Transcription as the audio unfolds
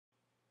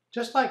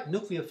Just like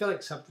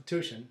nucleophilic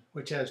substitution,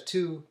 which has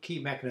two key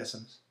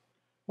mechanisms,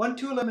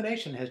 1,2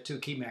 elimination has two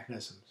key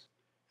mechanisms.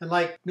 And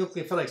like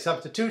nucleophilic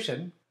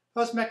substitution,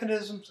 those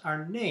mechanisms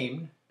are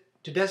named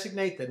to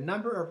designate the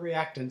number of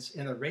reactants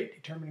in the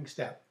rate-determining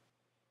step,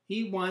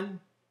 E1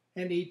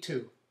 and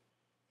E2.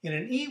 In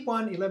an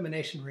E1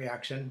 elimination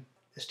reaction,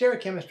 the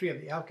stereochemistry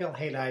of the alkyl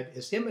halide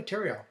is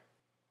immaterial.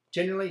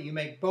 Generally, you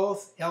make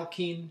both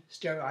alkene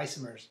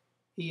stereoisomers,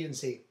 E and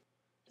C.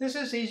 This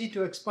is easy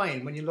to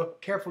explain when you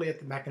look carefully at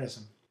the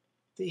mechanism.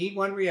 The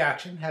E1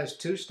 reaction has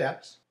two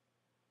steps.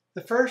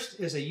 The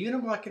first is a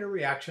unimolecular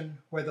reaction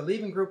where the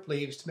leaving group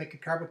leaves to make a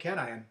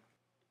carbocation.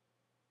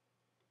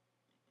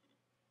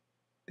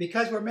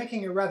 Because we're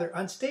making a rather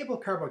unstable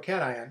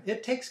carbocation,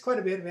 it takes quite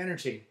a bit of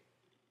energy.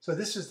 So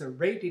this is the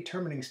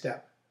rate-determining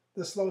step,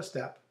 the slow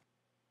step.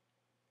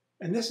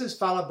 And this is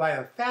followed by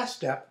a fast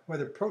step where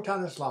the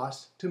proton is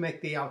lost to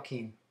make the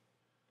alkene.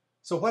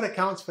 So what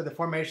accounts for the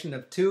formation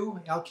of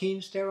two alkene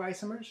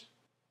stereoisomers?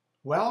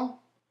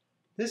 Well,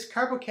 this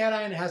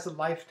carbocation has a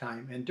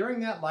lifetime, and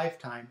during that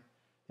lifetime,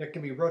 there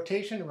can be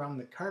rotation around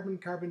the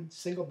carbon-carbon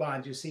single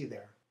bond you see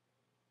there.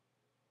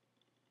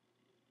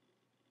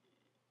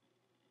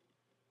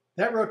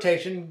 That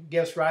rotation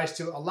gives rise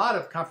to a lot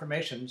of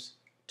conformations.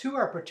 Two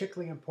are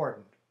particularly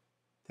important.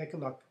 Take a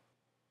look.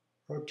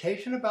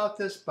 Rotation about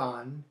this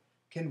bond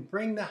can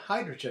bring the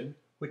hydrogen,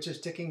 which is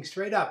sticking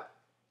straight up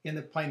in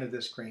the plane of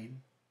the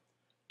screen,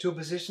 to a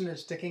position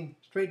that's sticking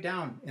straight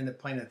down in the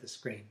plane of the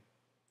screen.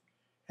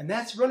 And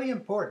that's really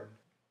important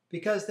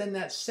because then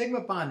that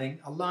sigma bonding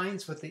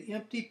aligns with the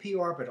empty p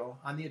orbital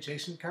on the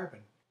adjacent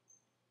carbon.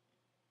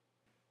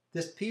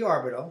 This p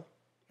orbital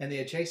and the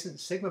adjacent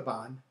sigma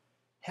bond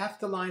have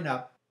to line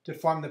up to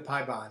form the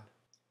pi bond.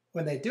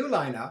 When they do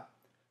line up,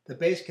 the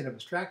base can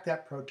abstract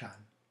that proton,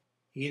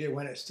 either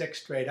when it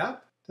sticks straight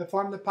up to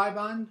form the pi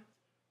bond,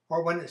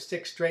 or when it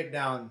sticks straight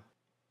down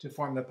to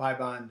form the pi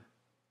bond.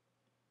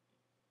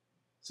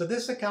 So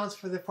this accounts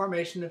for the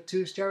formation of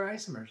two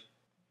stereoisomers.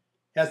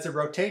 As the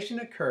rotation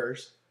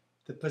occurs,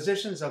 the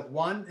positions of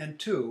 1 and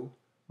 2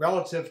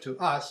 relative to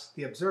us,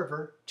 the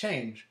observer,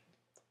 change.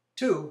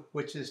 2,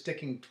 which is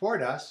sticking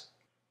toward us,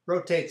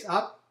 rotates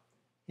up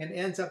and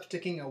ends up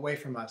sticking away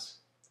from us.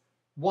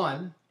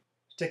 1,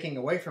 sticking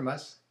away from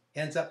us,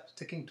 ends up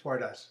sticking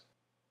toward us.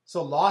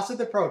 So loss of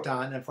the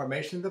proton and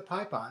formation of the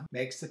pi bond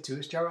makes the two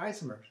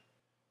stereoisomers.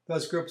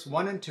 Those groups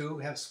 1 and 2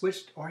 have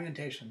switched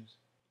orientations.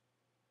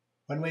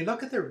 When we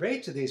look at the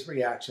rates of these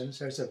reactions,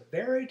 there's a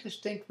very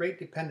distinct rate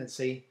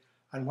dependency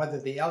on whether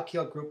the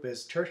alkyl group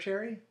is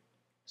tertiary,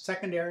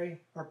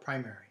 secondary, or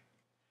primary.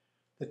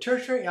 The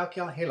tertiary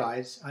alkyl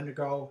halides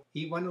undergo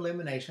E1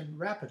 elimination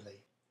rapidly.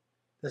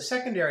 The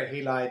secondary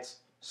halides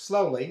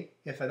slowly,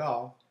 if at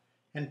all,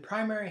 and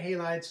primary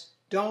halides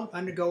don't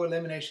undergo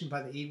elimination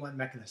by the E1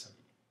 mechanism.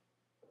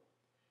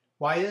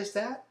 Why is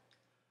that?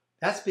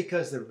 That's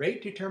because the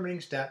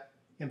rate-determining step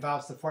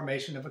involves the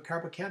formation of a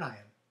carbocation,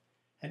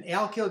 and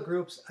alkyl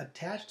groups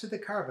attached to the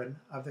carbon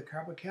of the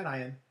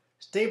carbocation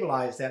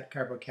stabilize that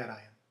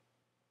carbocation.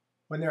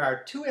 When there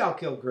are two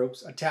alkyl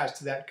groups attached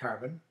to that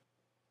carbon,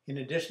 in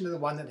addition to the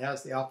one that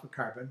has the alpha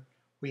carbon,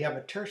 we have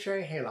a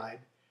tertiary halide,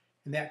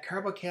 and that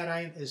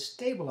carbocation is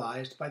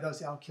stabilized by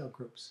those alkyl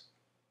groups.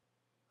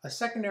 A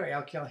secondary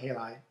alkyl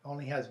halide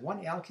only has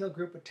one alkyl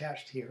group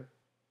attached here,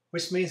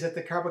 which means that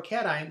the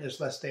carbocation is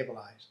less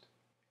stabilized.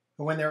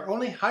 But when there are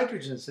only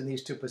hydrogens in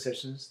these two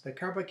positions, the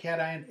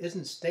carbocation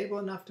isn't stable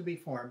enough to be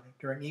formed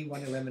during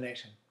E1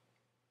 elimination.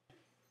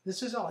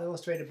 This is all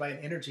illustrated by an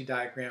energy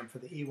diagram for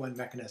the E1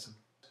 mechanism.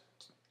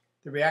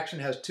 The reaction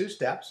has two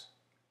steps,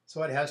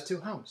 so it has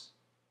two humps.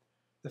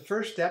 The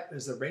first step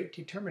is the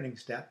rate-determining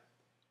step,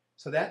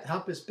 so that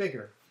hump is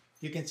bigger.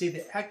 You can see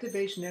the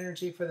activation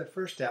energy for the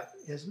first step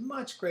is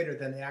much greater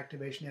than the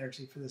activation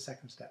energy for the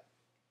second step.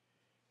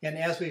 And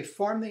as we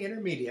form the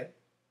intermediate,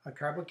 a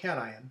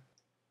carbocation,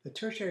 the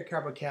tertiary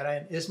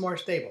carbocation is more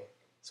stable,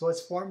 so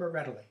it's formed more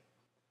readily.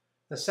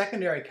 The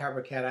secondary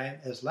carbocation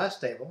is less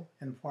stable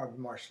and formed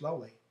more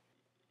slowly.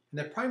 And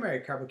the primary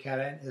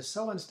carbocation is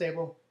so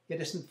unstable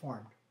it isn't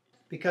formed.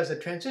 Because the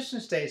transition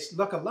states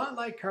look a lot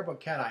like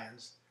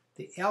carbocations,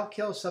 the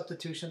alkyl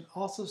substitution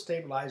also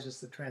stabilizes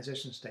the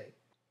transition state.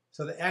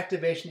 So the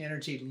activation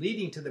energy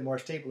leading to the more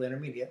stable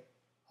intermediate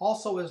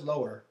also is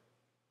lower.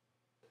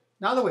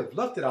 Now that we've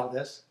looked at all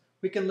this,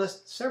 we can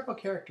list several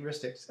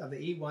characteristics of the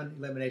E1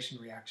 elimination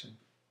reaction.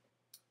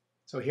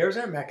 So here's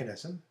our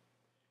mechanism,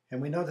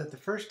 and we know that the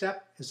first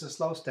step is a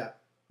slow step,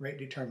 rate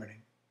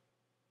determining.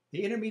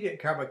 The intermediate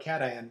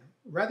carbocation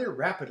rather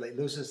rapidly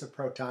loses the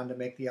proton to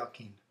make the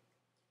alkene.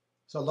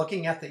 So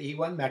looking at the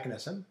E1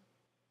 mechanism,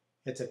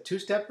 it's a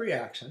two-step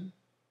reaction.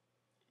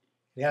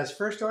 It has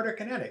first-order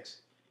kinetics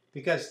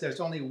because there's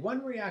only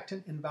one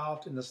reactant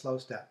involved in the slow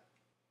step.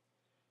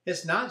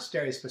 It's not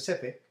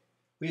stereospecific.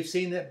 We've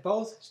seen that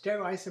both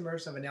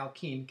stereoisomers of an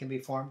alkene can be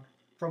formed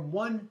from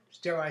one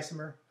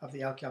stereoisomer of the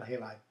alkyl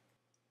halide.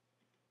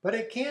 But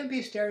it can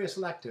be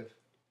stereoselective.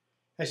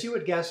 As you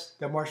would guess,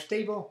 the more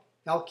stable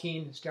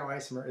alkene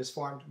stereoisomer is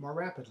formed more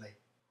rapidly.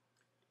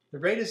 The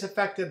rate is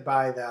affected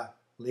by the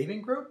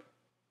leaving group?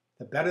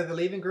 The better the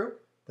leaving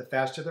group, the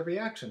faster the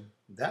reaction.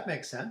 That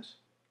makes sense.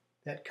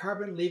 That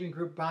carbon leaving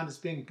group bond is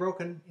being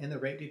broken in the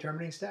rate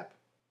determining step.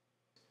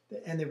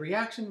 And the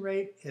reaction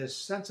rate is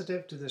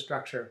sensitive to the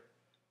structure.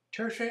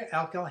 Tertiary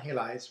alkyl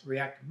halides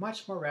react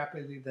much more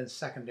rapidly than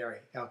secondary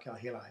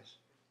alkyl halides.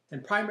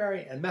 And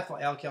primary and methyl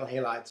alkyl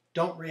halides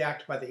don't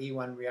react by the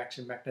E1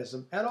 reaction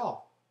mechanism at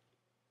all.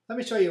 Let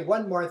me show you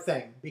one more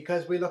thing,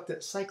 because we looked at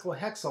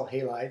cyclohexyl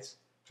halides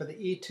for the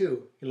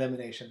E2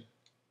 elimination.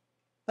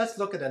 Let's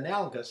look at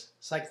analogous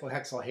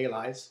cyclohexyl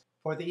halides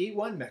for the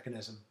E1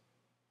 mechanism.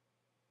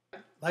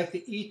 Like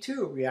the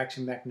E2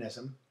 reaction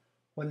mechanism,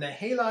 when the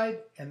halide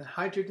and the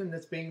hydrogen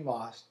that's being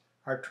lost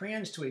are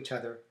trans to each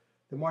other,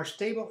 the more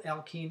stable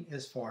alkene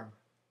is formed.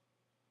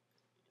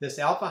 This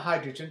alpha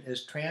hydrogen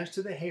is trans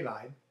to the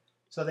halide,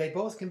 so they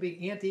both can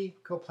be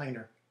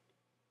anti-coplanar.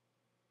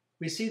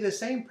 We see the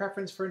same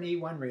preference for an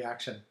E1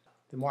 reaction.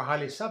 The more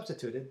highly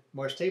substituted,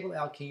 more stable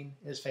alkene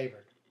is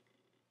favored.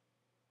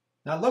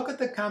 Now look at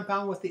the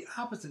compound with the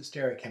opposite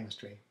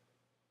stereochemistry.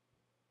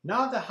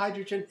 Now the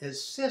hydrogen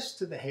is cis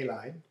to the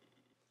halide,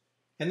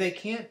 and they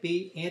can't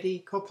be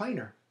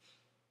anti-coplanar.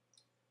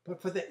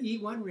 But for the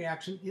E1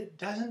 reaction, it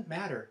doesn't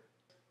matter.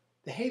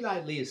 The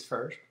halide leaves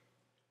first,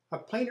 a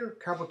planar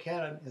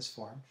carbocation is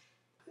formed,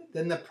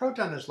 then the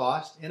proton is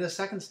lost in a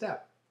second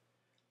step.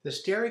 The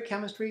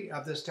stereochemistry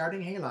of the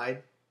starting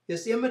halide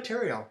is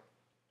immaterial,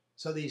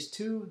 so these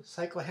two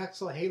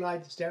cyclohexyl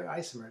halide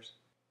stereoisomers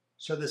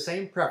show the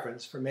same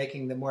preference for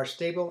making the more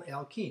stable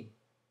alkene.